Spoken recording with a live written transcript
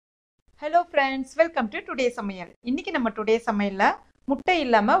Hello friends, welcome to today's Samayal. இன்னைக்கு நம்ம today சமையல்ல முட்டை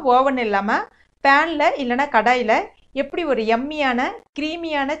இல்லாம ஓவன் இல்லாம பேன்ல இல்லனா கடாயில எப்படி ஒரு யம்மியான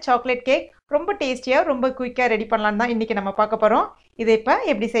கிரீமியான சாக்லேட் கேக் ரொம்ப டேஸ்டியா ரொம்ப குயிக்கா ரெடி பண்ணலாம் தான் இன்னைக்கு நம்ம பார்க்க போறோம். இதை இப்ப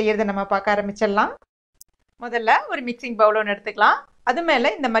எப்படி செய்யறது நம்ம பார்க்க ஆரம்பிச்சிடலாம். முதல்ல ஒரு மிக்சிங் பவுல் ஒன்று எடுத்துக்கலாம். அது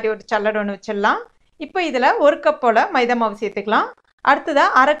மேல இந்த மாதிரி ஒரு சல்லடை ஒன்று வச்சிடலாம். இப்போ இதுல 1 கப் போல மைதா மாவு சேர்த்துக்கலாம். அடுத்ததா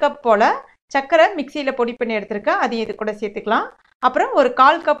 1/2 கப் போல சக்கரை மிக்சியில பொடி பண்ணி எடுத்துருக்கேன், அதையும் இது கூட சேர்த்துக்கலாம். அப்புறம் ஒரு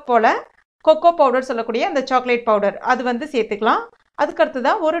 1/4 கப் போல கொக்கோ பவுடர் சொல்லக்கூடிய அந்த சாக்லேட் பவுடர் அது வந்து சேர்த்துக்கலாம். அதுக்கு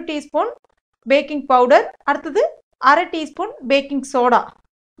அடுத்ததான் 1 டீஸ்பூன் பேக்கிங் பவுடர், அடுத்தது 1/2 டீஸ்பூன் பேக்கிங் சோடா.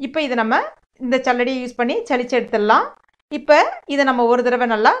 இப்போ இதை நம்ம இந்த சல்லடியை யூஸ் பண்ணி சலிச்சு எடுத்துடலாம். இப்போ இதை நம்ம ஒரு தடவை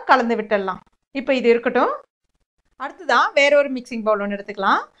நல்லா கலந்து விட்டுடலாம். இப்போ இது இருக்கட்டும். அடுத்ததான் வேற ஒரு மிக்சிங் பவுல் ஒன்று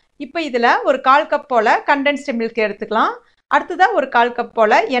எடுத்துக்கலாம். இப்போ இதில் ஒரு 1/4 கப் போல் கண்டென்ஸ்டு மில்க் எடுத்துக்கலாம். அடுத்ததாக ஒரு 1/4 கப்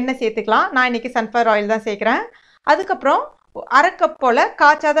போல் எண்ணெய் சேர்த்துக்கலாம். நான் இன்றைக்கி சன்ஃப்ளவர் ஆயில் தான் சேர்க்குறேன். அதுக்கப்புறம் 1/2 கப் போல்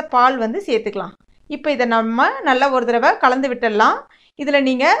காய்ச்சாத பால் வந்து சேர்த்துக்கலாம். இப்போ இதை நம்ம நல்லா ஒரு தடவை கலந்து விட்டுடலாம். இதில்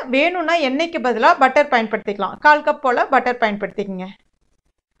நீங்கள் வேணும்னா எண்ணெய்க்கு பதிலாக பட்டர் பயன்படுத்திக்கலாம். 1/4 கப் போல் பட்டர் பயன்படுத்திக்கங்க,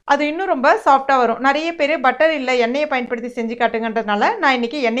 அது இன்னும் ரொம்ப சாஃப்டாக வரும். நிறைய பேர் பட்டர் இல்லை எண்ணெயை பயன்படுத்தி செஞ்சு காட்டுங்கன்றதுனால நான்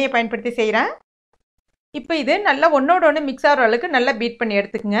இன்றைக்கி எண்ணெயை பயன்படுத்தி செய்கிறேன். இப்போ இது நல்லா ஒன்றோட ஒன்று மிக்ஸ் ஆகிற அளவுக்கு நல்லா பீட் பண்ணி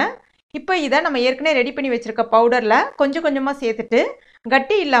எடுத்துக்கங்க. இப்போ இதை நம்ம ஏற்கனவே ரெடி பண்ணி வச்சுருக்க பவுடரில் கொஞ்சம் கொஞ்சமாக சேர்த்துட்டு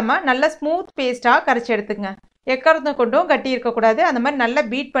கட்டி இல்லாமல் நல்லா ஸ்மூத் பேஸ்ட்டாக கரைச்சி எடுத்துக்கங்க. எக்காரத்தை கொண்டும் கட்டி இருக்கக்கூடாது. அந்த மாதிரி நல்லா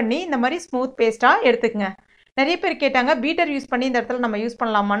பீட் பண்ணி இந்த மாதிரி ஸ்மூத் பேஸ்ட்டாக எடுத்துக்கங்க. நிறைய பேர் கேட்டாங்க பீட்டர் யூஸ் பண்ணி இந்த இடத்துல நம்ம யூஸ்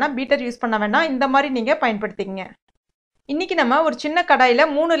பண்ணலாமான்னா பீட்டர் யூஸ் பண்ண வேணாம், இந்த மாதிரி நீங்கள் பயன்படுத்திக்கங்க. இன்றைக்கி நம்ம ஒரு சின்ன கடாயில்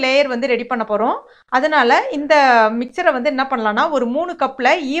 3 லேயர் வந்து ரெடி பண்ண போகிறோம். அதனால் இந்த மிக்சரை வந்து என்ன பண்ணலான்னா ஒரு 3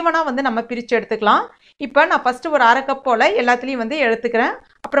 கப்பில் ஈவனாக வந்து நம்ம பிரித்து எடுத்துக்கலாம். இப்போ நான் ஃபஸ்ட்டு ஒரு 1/2 கப் போல் எல்லாத்துலேயும் வந்து எடுத்துக்கிறேன்.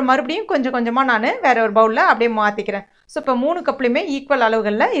 அப்புறம் மறுபடியும் கொஞ்சம் கொஞ்சமாக நான் வேற ஒரு பவுலில் அப்படியே மாற்றிக்கிறேன். ஸோ இப்போ 3 கப்லையுமே ஈக்குவல்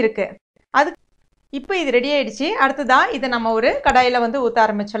அளவுகளில் இருக்குது. அது இப்போ இது ரெடி ஆகிடுச்சு. அடுத்ததாக இதை நம்ம ஒரு கடாயில் வந்து ஊற்ற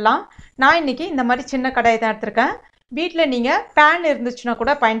ஆரம்பிச்சிடலாம். நான் இன்றைக்கி இந்த மாதிரி சின்ன கடாய் தான் எடுத்திருக்கேன். வீட்டில் நீங்கள் பேன் இருந்துச்சுன்னா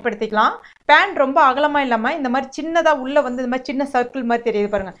கூட பயன்படுத்திக்கலாம். பேன் ரொம்ப அகலமாக இல்லாமல் இந்த மாதிரி சின்னதாக உள்ளே வந்து இந்த மாதிரி சின்ன சர்க்கிள் மாதிரி தெரியுது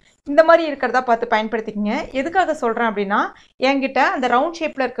பாருங்கள், இந்த மாதிரி இருக்கிறதா பார்த்து பயன்படுத்திக்கங்க. எதுக்காக சொல்கிறேன் அப்படின்னா என்கிட்ட அந்த ரவுண்ட்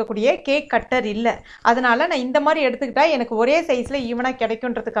ஷேப்பில் இருக்கக்கூடிய கேக் கட்டர் இல்லை. அதனால் நான் இந்த மாதிரி எடுத்துக்கிட்டால் எனக்கு ஒரே சைஸில் ஈவனாக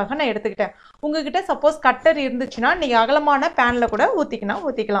கிடைக்குன்றதுக்காக நான் எடுத்துக்கிட்டேன். உங்ககிட்ட சப்போஸ் கட்டர் இருந்துச்சுன்னா நீங்கள் அகலமான பேனில் கூட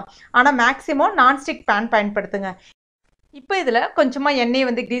ஊற்றிக்கலாம். ஆனால் மேக்ஸிமம் நான்ஸ்டிக் பேன் பயன்படுத்துங்க. இப்போ இதில் கொஞ்சமாக எண்ணெயை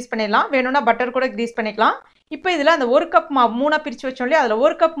வந்து க்ரீஸ் பண்ணிடலாம். வேணும்னா பட்டர் கூட க்ரீஸ் பண்ணிக்கலாம். இப்போ இதில் அந்த 1 கப் மாவு 3ஆக பிரித்து வச்சோம் இல்லையா, அதில்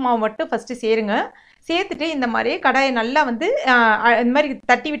 1 கப் மாவு மட்டும் ஃபஸ்ட்டு சேருங்க. சேர்த்துட்டு இந்த மாதிரி கடாயை நல்லா வந்து இந்த மாதிரி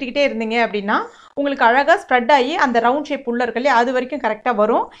தட்டி விட்டுக்கிட்டே இருந்தீங்க அப்படின்னா உங்களுக்கு அழகாக ஸ்ப்ரெட் ஆகி அந்த ரவுண்ட் ஷேப் உள்ள இருக்கு இல்லையா அது வரைக்கும் கரெக்டாக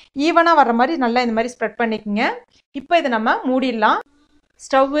வரும். ஈவனாக வர்ற மாதிரி நல்லா இந்த மாதிரி ஸ்ப்ரெட் பண்ணிக்கோங்க. இப்போ இதை நம்ம மூடிடலாம்.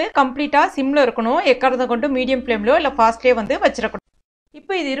 ஸ்டவ்வு கம்ப்ளீட்டாக சிம்மில் இருக்கணும். எக்காரத்தை கொண்டு மீடியம் ஃப்ளேம்லையோ இல்லை ஃபாஸ்ட்லேயோ வந்து வச்சிடக்கூடாது.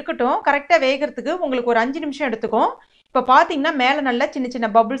 இப்போ இது இருக்கட்டும். கரெக்டாக வேகிறதுக்கு உங்களுக்கு ஒரு 5 நிமிஷம் எடுத்துக்கும். இப்போ பார்த்தீங்கன்னா மேலே நல்லா சின்ன சின்ன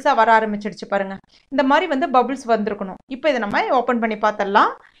பபுள்ஸாக வர ஆரம்பிச்சிடுச்சு பாருங்கள். இந்த மாதிரி வந்து பபுள்ஸ் வந்திருக்கணும். இப்போ இதை நம்ம ஓப்பன் பண்ணி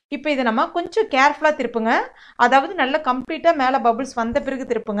பார்த்துடலாம். இப்போ இதை நம்ம கொஞ்சம் கேர்ஃபுல்லாக திருப்புங்க. அதாவது நல்லா கம்ப்ளீட்டாக மேலே பபுள்ஸ் வந்த பிறகு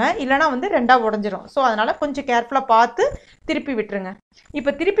திருப்புங்க, இல்லைனா வந்து 2ஆக உடஞ்சிரும். ஸோ அதனால் கொஞ்சம் கேர்ஃபுல்லாக பார்த்து திருப்பி விட்டுருங்க.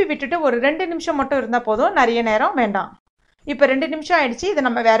 இப்போ திருப்பி விட்டுட்டு ஒரு 2 நிமிஷம் மட்டும் இருந்தால் போதும், நிறைய நேரம் வேண்டாம். இப்போ 2 நிமிஷம் ஆயிடுச்சு. இதை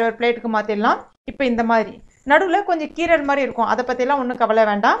நம்ம வேற ஒரு பிளேட்டுக்கு மாற்றிடலாம். இப்போ இந்த மாதிரி நடுவில் கொஞ்சம் கீரல் மாதிரி இருக்கும், அதை பற்றிலாம் ஒன்றும் கவலை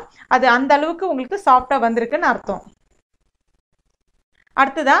வேண்டாம். அது அந்த அளவுக்கு உங்களுக்கு சாஃப்டாக வந்திருக்குன்னு அர்த்தம்.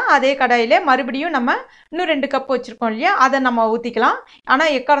 அடுத்ததான் அதே கடாயிலே மறுபடியும் நம்ம இன்னும் 2 கப் வச்சுருக்கோம் இல்லையா, அதை நம்ம ஊற்றிக்கலாம்.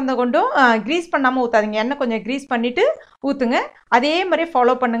 ஆனால் எக்காரந்த கொண்டும் க்ரீஸ் பண்ணாமல் ஊற்றாதீங்க. எண்ணெய் கொஞ்சம் க்ரீஸ் பண்ணிவிட்டு ஊற்றுங்க. அதே மாதிரி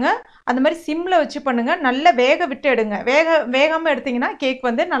ஃபாலோ பண்ணுங்கள். அந்த மாதிரி சிம்மில் வச்சு பண்ணுங்கள். நல்லா வேக விட்டு எடுங்க. வேகாமல் எடுத்திங்கன்னா கேக்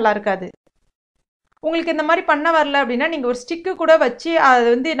வந்து நல்லா இருக்காது. உங்களுக்கு இந்த மாதிரி பண்ண வரல அப்படின்னா நீங்கள் ஒரு ஸ்டிக்கு கூட வச்சு அதை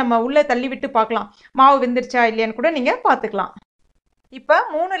வந்து நம்ம உள்ளே தள்ளி விட்டு பார்க்கலாம், மாவு வெந்துருச்சா இல்லையான்னு கூட நீங்கள் பார்த்துக்கலாம். இப்போ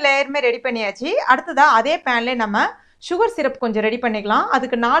 3 லேயருமே ரெடி பண்ணியாச்சு. அடுத்ததாக அதே பேன்லேயே நம்ம சுகர் சிரப் கொஞ்சம் ரெடி பண்ணிக்கலாம்.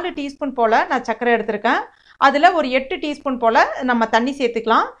 அதுக்கு 4 டீஸ்பூன் போல் நான் சர்க்கரை எடுத்திருக்கேன். அதில் ஒரு 8 டீஸ்பூன் போல் நம்ம தண்ணி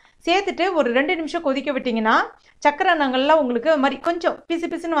சேர்த்துக்கலாம். சேர்த்துட்டு ஒரு 2 நிமிஷம் கொதிக்க விட்டிங்கன்னா சர்க்கரை நாங்கள்லாம் உங்களுக்கு மாதிரி கொஞ்சம் பிசு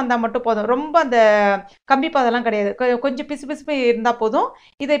பிசுன்னு வந்தால் மட்டும் போதும். ரொம்ப அந்த கம்பி பாதெல்லாம் கிடையாது, கொஞ்சம் பிசு பிசுப்பு இருந்தால் போதும்.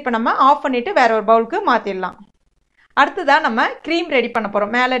 இதை இப்போ நம்ம ஆஃப் பண்ணிவிட்டு வேற ஒரு பவுலுக்கு மாற்றிடலாம். அடுத்ததாக நம்ம க்ரீம் ரெடி பண்ண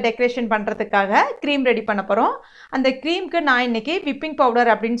போகிறோம். மேலே டெக்கரேஷன் பண்ணுறதுக்காக க்ரீம் ரெடி பண்ண போகிறோம். அந்த க்ரீமுக்கு நான் இன்றைக்கி விப்பிங்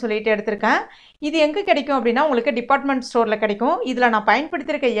பவுடர் அப்படின்னு சொல்லிட்டு எடுத்திருக்கேன். இது எங்கே கிடைக்கும் அப்படின்னா உங்களுக்கு டிபார்ட்மெண்ட் ஸ்டோரில் கிடைக்கும். இதில் நான்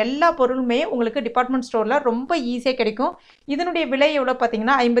பயன்படுத்தியிருக்க எல்லா பொருளுமே உங்களுக்கு டிபார்ட்மெண்ட் ஸ்டோரில் ரொம்ப ஈஸியாக கிடைக்கும். இதனுடைய விலை எவ்வளோ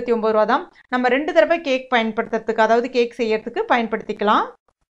பார்த்தீங்கன்னா 59 ரூபா தான். நம்ம 2 தடவை கேக் பயன்படுத்துறதுக்கு, அதாவது கேக் செய்யறதுக்கு பயன்படுத்திக்கலாம்.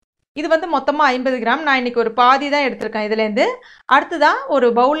 இது வந்து மொத்தமாக 50 கிராம். நான் இன்றைக்கி ஒரு பாதி தான் எடுத்திருக்கேன் இதுலேருந்து. அடுத்ததான் ஒரு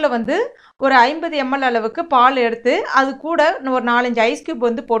பவுலில் வந்து ஒரு 50 ml அளவுக்கு பால் எடுத்து அது கூட ஒரு 4-5 ஐஸ் க்யூப்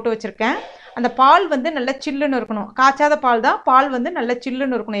வந்து போட்டு வச்சுருக்கேன். அந்த பால் வந்து நல்லா சில்லுன்னு இருக்கணும். காய்ச்சாத பால் தான், பால் வந்து நல்லா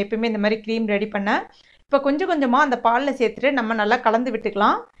சில்லுன்னு இருக்கணும் எப்பயுமே இந்த மாதிரி க்ரீம் ரெடி பண்ண. இப்போ கொஞ்சம் கொஞ்சமாக அந்த பாலில் சேர்த்துட்டு நம்ம நல்லா கலந்து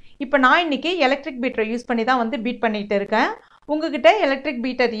விட்டுக்கலாம். இப்போ நான் இன்னைக்கு எலக்ட்ரிக் பீட்டரை யூஸ் பண்ணி தான் வந்து பீட் பண்ணிட்டு இருக்கேன். உங்ககிட்ட எலக்ட்ரிக்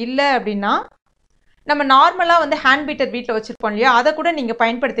பீட்டர் இல்லை அப்படின்னா நம்ம நார்மலாக வந்து ஹேண்ட் பீட்டர் வீட்டில் வச்சுருப்போம் இல்லையா, அதை கூட நீங்கள்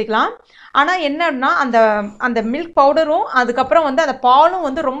பயன்படுத்திக்கலாம். ஆனால் என்னன்னா அந்த அந்த மில்க் பவுடரும் அதுக்கப்புறம் வந்து அந்த பாலும்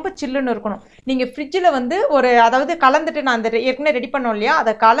வந்து ரொம்ப சில்லுன்னு இருக்கணும். நீங்கள் ஃப்ரிட்ஜில் வந்து அதாவது கலந்துட்டு நான் அந்த ஏற்கனவே ரெடி பண்ணோம் இல்லையா,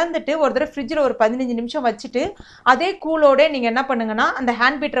 அதை கலந்துட்டு ஒரு தடவை ஃப்ரிட்ஜில் ஒரு 15 நிமிஷம் வச்சுட்டு அதே கூலோட நீங்கள் என்ன பண்ணுங்கன்னா அந்த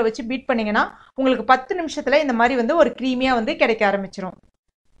ஹேண்ட் பீட்டரை வச்சு பீட் பண்ணிங்கன்னா உங்களுக்கு 10 நிமிஷத்தில் இந்த மாதிரி வந்து ஒரு க்ரீமியாக வந்து கிடைக்க ஆரம்பிச்சிடும்.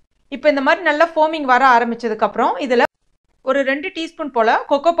 இப்போ இந்த மாதிரி நல்லா ஃபோமிங் வர ஆரம்பிச்சதுக்கப்புறம் இதில் ஒரு 2 டீஸ்பூன் போல்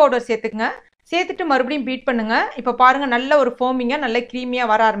கொக்கோ பவுடர் சேர்த்துக்குங்க. சேர்த்துட்டு மறுபடியும் பீட் பண்ணுங்க. இப்போ பாருங்க நல்ல ஒரு ஃபோமிங்காக நல்ல க்ரீமியாக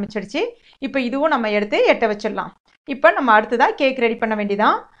வர ஆரம்பிச்சிடுச்சு. இப்போ இதுவும் நம்ம எடுத்து எட்ட வச்சிடலாம். இப்போ நம்ம அடுத்ததாக கேக் ரெடி பண்ண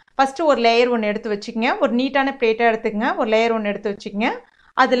வேண்டியதான். ஃபஸ்ட்டு ஒரு லேயர் ஒன்று எடுத்து வச்சுக்கோங்க. ஒரு நீட்டான பிளேட்டாக எடுத்துக்கங்க. ஒரு லேயர் ஒன்று எடுத்து வச்சுக்கோங்க.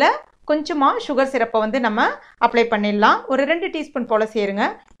 அதில் கொஞ்சமாக சுகர் சிரப்பை வந்து நம்ம அப்ளை பண்ணிடலாம். ஒரு 2 டீஸ்பூன் போல் சேருங்க.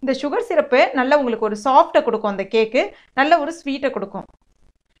 இந்த சுகர் சிரப்பு நல்லா உங்களுக்கு ஒரு சாஃப்டை கொடுக்கும். அந்த கேக்கு நல்ல ஒரு ஸ்வீட்டை கொடுக்கும்.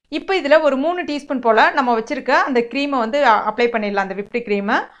 இப்போ இதில் ஒரு 3 டீஸ்பூன் போல் நம்ம வச்சுருக்க அந்த க்ரீமை வந்து அப்ளை பண்ணிடலாம். அந்த விப்டு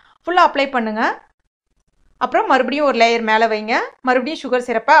க்ரீமை ஃபுல்லாக அப்ளை பண்ணுங்கள். அப்புறம் மறுபடியும் ஒரு லேயர் மேலே வைங்க. மறுபடியும் சுகர்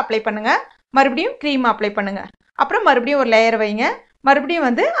சிரப்பை அப்ளை பண்ணுங்கள். மறுபடியும் க்ரீமை அப்ளை பண்ணுங்கள். அப்புறம் மறுபடியும் ஒரு லேயர் வைங்க. மறுபடியும்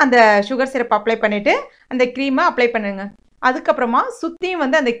வந்து அந்த சுகர் சிரப்பை அப்ளை பண்ணிவிட்டு அந்த க்ரீமை அப்ளை பண்ணுங்கள். அதுக்கப்புறமா சுற்றியும்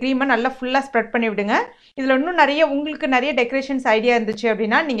வந்து அந்த க்ரீமை நல்லா ஃபுல்லாக ஸ்ப்ரெட் பண்ணி விடுங்க. இதில் இன்னும் உங்களுக்கு நிறைய டெக்கரேஷன்ஸ் ஐடியா இருந்துச்சு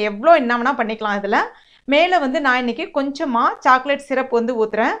அப்படின்னா நீங்கள் எவ்வளோ என்ன வேணால் பண்ணிக்கலாம். இதில் மேலே வந்து நான் இன்றைக்கி கொஞ்சமாக சாக்லேட் சிரப் வந்து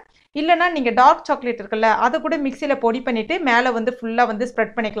ஊற்றுறேன். இல்லைனா நீங்கள் டார்க் சாக்லேட் இருக்குல்ல, அதை கூட மிக்சியில் பொடி பண்ணிவிட்டு மேலே வந்து ஃபுல்லாக வந்து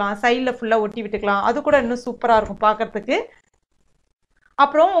ஸ்ப்ரெட் பண்ணிக்கலாம். சைடில் ஃபுல்லாக ஒட்டி விட்டுக்கலாம். அது கூட இன்னும் சூப்பராக இருக்கும் பார்க்குறதுக்கு.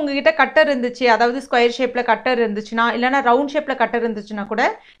 அப்புறம் உங்ககிட்ட கட்டர் இருந்துச்சு, அதாவது ஸ்கொயர் ஷேப்பில் கட்டர் இருந்துச்சுன்னா, இல்லைனா ரவுண்ட் ஷேப்பில் கட்டர் இருந்துச்சுன்னா கூட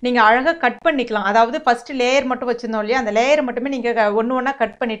நீங்கள் அழகாக கட் பண்ணிக்கலாம். அதாவது ஃபஸ்ட்டு லேயர் மட்டும் வச்சுருந்தோம் இல்லையா, அந்த லேயர் மட்டுமே நீங்கள் ஒன்று ஒன்றா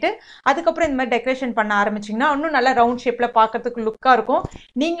கட் பண்ணிவிட்டு அதுக்கப்புறம் இந்த மாதிரி டெக்கரேஷன் பண்ண ஆரம்பிச்சிங்கன்னா இன்னும் நல்லா ரவுண்ட் ஷேப்பில் பார்க்கறதுக்கு லுக்காக இருக்கும்.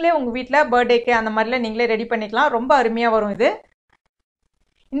 நீங்களே உங்கள் வீட்டில் பர்த்டேக்கு அந்த மாதிரிலாம் நீங்களே ரெடி பண்ணிக்கலாம். ரொம்ப அருமையாக வரும் இது.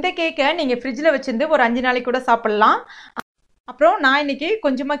 இந்த கேக்கை நீங்கள் ஃப்ரிட்ஜில் வச்சுருந்து ஒரு 5 நாளைக்கு கூட சாப்பிட்லாம். அப்புறம் நான் இன்றைக்கி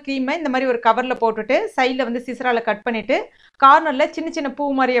கொஞ்சமாக க்ரீமை இந்த மாதிரி ஒரு கவரில் போட்டுட்டு சைடில் வந்து சிசரால் கட் பண்ணிவிட்டு கார்னரில் சின்ன சின்ன பூ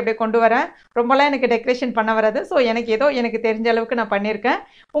மாதிரி அப்படியே கொண்டு வரேன். ரொம்பலாம் எனக்கு டெக்கரேஷன் பண்ண வராது. ஸோ எனக்கு தெரிஞ்ச அளவுக்கு நான் பண்ணியிருக்கேன்.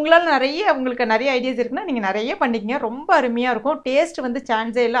 உங்களுக்கு நிறைய ஐடியாஸ் இருக்குன்னா நீங்கள் நிறைய பண்ணிக்கங்க. ரொம்ப அருமையாக இருக்கும். டேஸ்ட் வந்து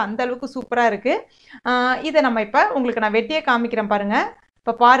சான்ஸே இல்லை, அந்த அளவுக்கு சூப்பராக இருக்குது. இதை நம்ம இப்போ உங்களுக்கு நான் வெட்டியே காமிக்கிறேன் பாருங்கள்.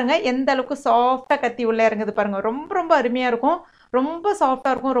 இப்போ பாருங்கள் எந்த அளவுக்கு சாஃப்டாக கத்தி உள்ளே இறங்குது பாருங்கள். ரொம்ப ரொம்ப அருமையாக இருக்கும். ரொம்ப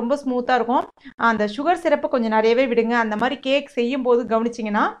சாஃப்டாக இருக்கும். ரொம்ப ஸ்மூத்தாக இருக்கும். அந்த சுகர் சிரப்பை கொஞ்சம் நிறையவே விடுங்க. அந்த மாதிரி கேக் செய்யும் போது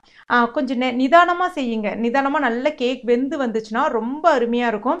கவனிச்சிங்கன்னா கொஞ்சம் நிதானமாக செய்யுங்க. நிதானமாக நல்ல கேக் வெந்து வந்துச்சுன்னா ரொம்ப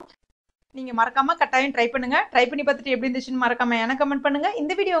அருமையாக இருக்கும். நீங்கள் மறக்காமல் கட்டாயம் ட்ரை பண்ணுங்கள். ட்ரை பண்ணி பார்த்துட்டு எப்படி இருந்துச்சுன்னு மறக்காமல் எனக்கு கமெண்ட் பண்ணுங்கள்.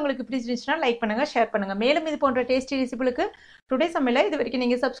 இந்த வீடியோ உங்களுக்கு பிடிச்சிருந்துச்சுன்னா லைக் பண்ணுங்கள், ஷேர் பண்ணுங்கள். மேலும் இது போன்ற டேஸ்டி ரெசிபிளுக்கு டுடே சமையலை இது வரைக்கும்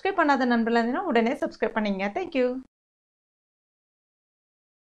நீங்கள் சப்ஸ்கிரைப் பண்ணாத நண்பர்களாக இருந்தீங்கன்னா உடனே சப்ஸ்கிரைப் பண்ணிங்க. தேங்க்யூ.